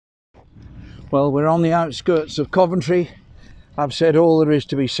Well, we're on the outskirts of Coventry. I've said all there is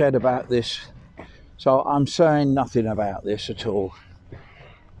to be said about this, so I'm saying nothing about this at all.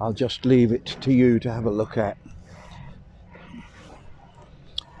 I'll just leave it to you to have a look at.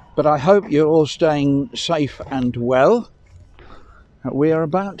 But I hope you're all staying safe and well. We are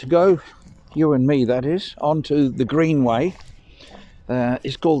about to go, you and me that is, onto the Greenway.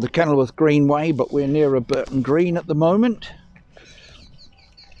 It's called the Kenilworth Greenway, but we're near a Burton Green at the moment.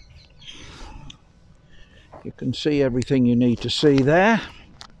 You can see everything you need to see there.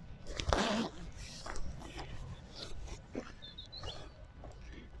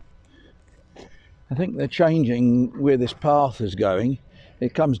 I think they're changing where this path is going.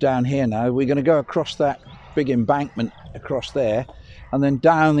 It comes down here now. We're going to go across that big embankment across there and then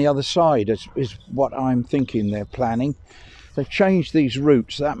down the other side is what I'm thinking they're planning. They've changed these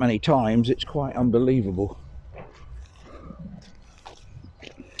routes that many times, it's quite unbelievable.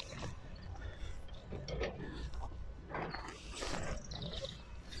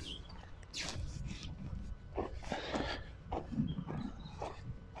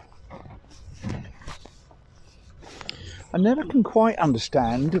 I never can quite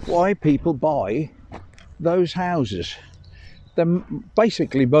understand why people buy those houses. They're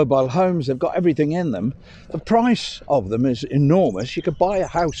basically mobile homes, they've got everything in them. The price of them is enormous. You could buy a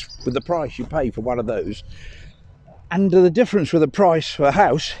house with the price you pay for one of those. And the difference with the price for a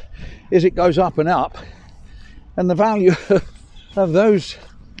house is it goes up and up. And the value of those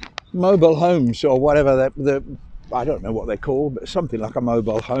mobile homes, or whatever, I don't know what they're called, but something like a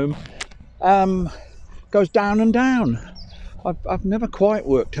mobile home, goes down and down. I've never quite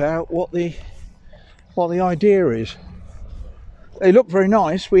worked out what the idea is. They look very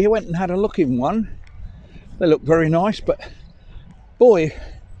nice. We went and had a look in one. They look very nice, but boy,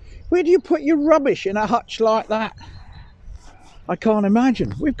 where do you put your rubbish in a hutch like that? I can't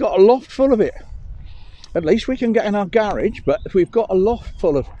imagine. We've got a loft full of it. At least we can get in our garage, but if we've got a loft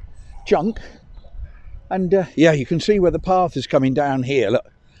full of junk, and yeah, you can see where the path is coming down here.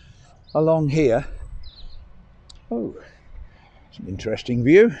 Look, along here. Oh, it's an interesting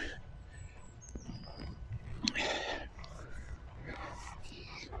view.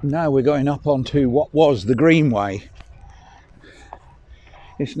 Now we're going up onto what was the Greenway.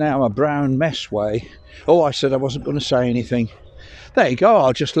 It's now a brown mess way. Oh, I said I wasn't going to say anything. There you go,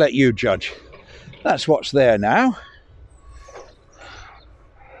 I'll just let you judge. That's what's there now.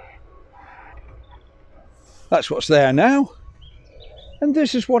 That's what's there now. And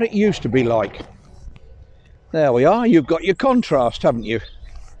this is what it used to be like. There we are, you've got your contrast, haven't you?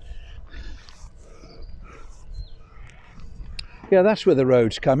 Yeah, that's where the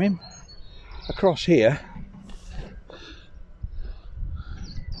road's coming, across here.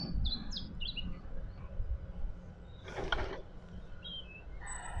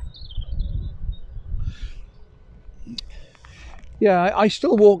 Yeah, I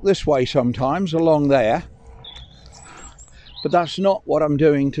still walk this way sometimes, along there, but that's not what I'm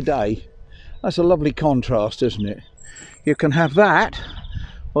doing today. That's a lovely contrast, isn't it? You can have that,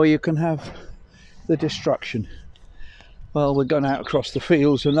 or you can have the destruction. Well, we're going out across the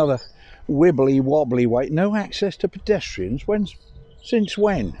fields, another wibbly wobbly way. No access to pedestrians. Since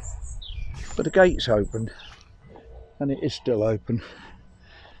when? But the gate's open, and it is still open.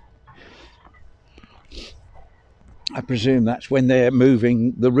 I presume that's when they're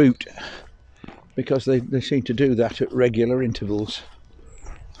moving the route, because they seem to do that at regular intervals.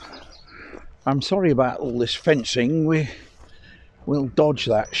 I'm sorry about all this fencing. We'll dodge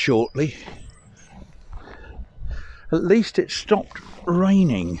that shortly. At least it stopped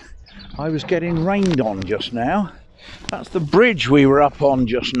raining. I was getting rained on just now. That's the bridge we were up on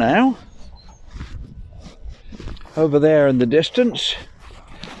just now. Over there in the distance,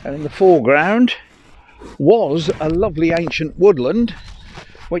 and in the foreground, was a lovely ancient woodland,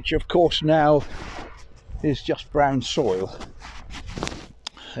 which of course now is just brown soil.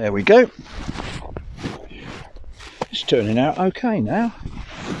 There we go. It's turning out okay now.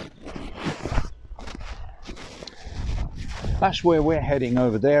 That's where we're heading,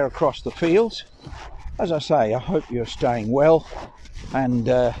 over there across the fields. As I say, I hope you're staying well, and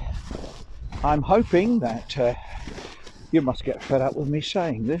I'm hoping that you must get fed up with me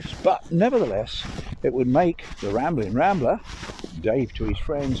saying this, but nevertheless it would make the Rambling Rambler, Dave to his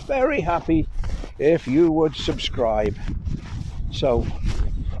friends, very happy if you would subscribe. So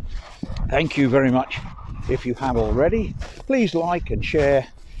thank you very much if you have already. Please like and share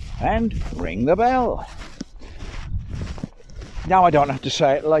and ring the bell. Now I don't have to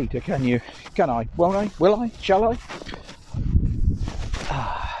say it later, can you? Can I? Won't I? Will I? Shall I?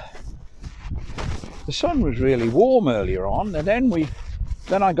 The sun was really warm earlier on, and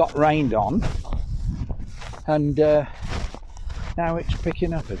then I got rained on, and now it's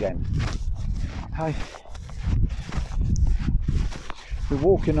picking up again. We're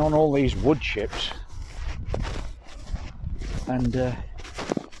walking on all these wood chips, and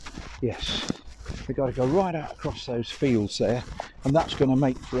yes, we've got to go right out across those fields there, and that's going to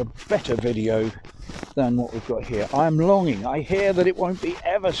make for a better video than what we've got here. I'm longing. I hear that it won't be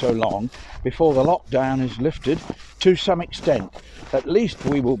ever so long before the lockdown is lifted to some extent. At least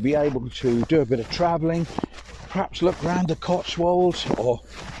we will be able to do a bit of travelling, perhaps look around the Cotswolds or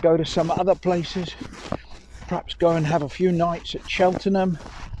go to some other places, perhaps go and have a few nights at Cheltenham,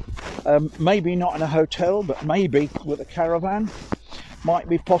 maybe not in a hotel, but maybe with a caravan, might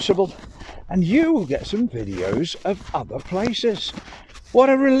be possible, and you will get some videos of other places. What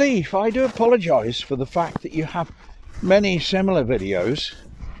a relief. I do apologise for the fact that you have many similar videos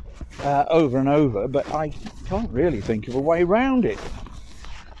over and over, but I can't really think of a way around it.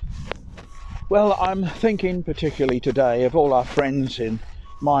 Well, I'm thinking particularly today of all our friends in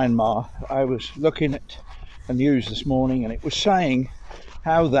Myanmar. I was looking at the news this morning, and it was saying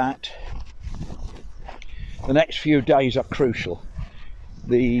how that the next few days are crucial.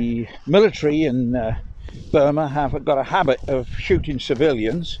 The military in Burma have got a habit of shooting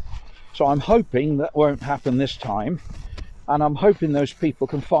civilians, so I'm hoping that won't happen this time, and I'm hoping those people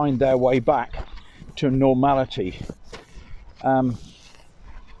can find their way back to normality.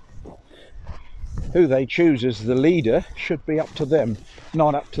 Who they choose as the leader should be up to them,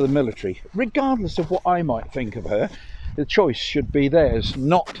 not up to the military. Regardless of what I might think of her, the choice should be theirs,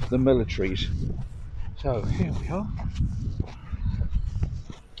 not the military's. So here we are.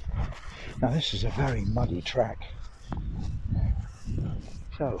 Now this is a very muddy track.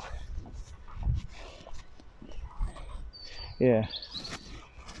 So, yeah,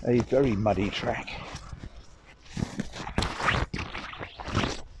 a very muddy track.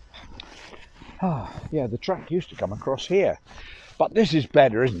 Ah, yeah, the track used to come across here, but this is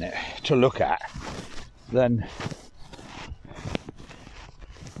better, isn't it, to look at than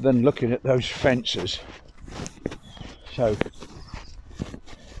looking at those fences. So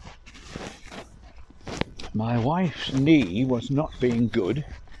my wife's knee was not being good,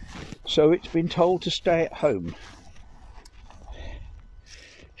 so it's been told to stay at home.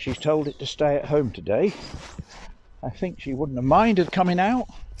 She's told it to stay at home today. I think she wouldn't have minded coming out,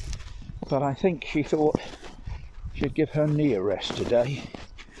 but I think she thought she'd give her knee a rest today.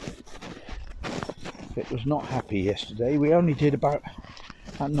 It was not happy yesterday. We only did about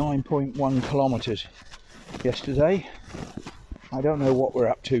 9.1 kilometres yesterday. I don't know what we're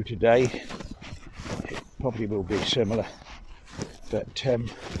up to today. It probably will be similar, but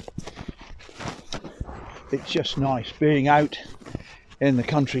it's just nice being out in the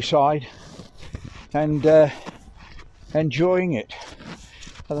countryside and enjoying it.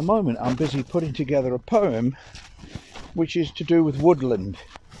 At the moment I'm busy putting together a poem which is to do with woodland,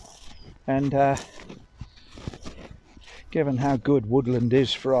 and given how good woodland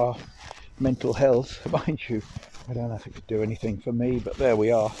is for our mental health, mind you, I don't know if it could do anything for me, but there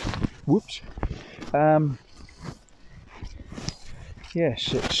we are. Whoops.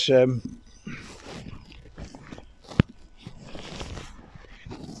 Yes, it's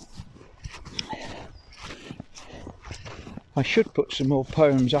I should put some more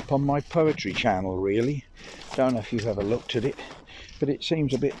poems up on my poetry channel, really. Don't know if you've ever looked at it, but it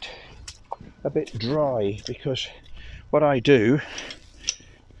seems a bit dry, because what I do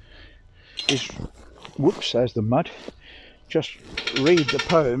is, whoops, there's the mud, just read the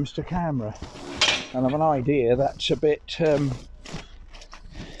poems to camera, and I've an idea that's a bit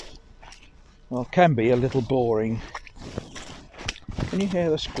well, can be a little boring. Can you hear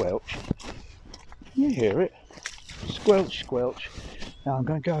the squelch? Can you hear it? Squelch, squelch. Now I'm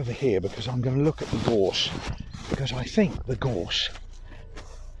going to go over here because I'm going to look at the gorse, because I think the gorse,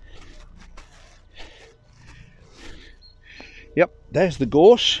 yep, there's the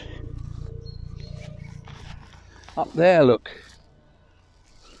gorse up there, look.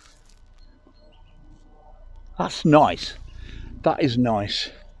 That's nice. That is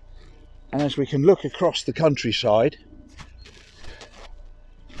nice. And as we can look across the countryside,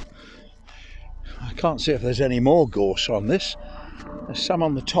 I can't see if there's any more gorse on this. There's some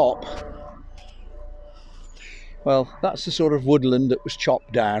on the top. Well, that's the sort of woodland that was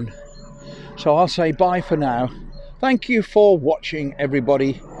chopped down. So I'll say bye for now. Thank you for watching,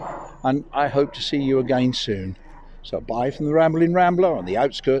 everybody, and I hope to see you again soon. So bye from the Rambling Rambler on the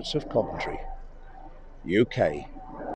outskirts of Coventry, UK.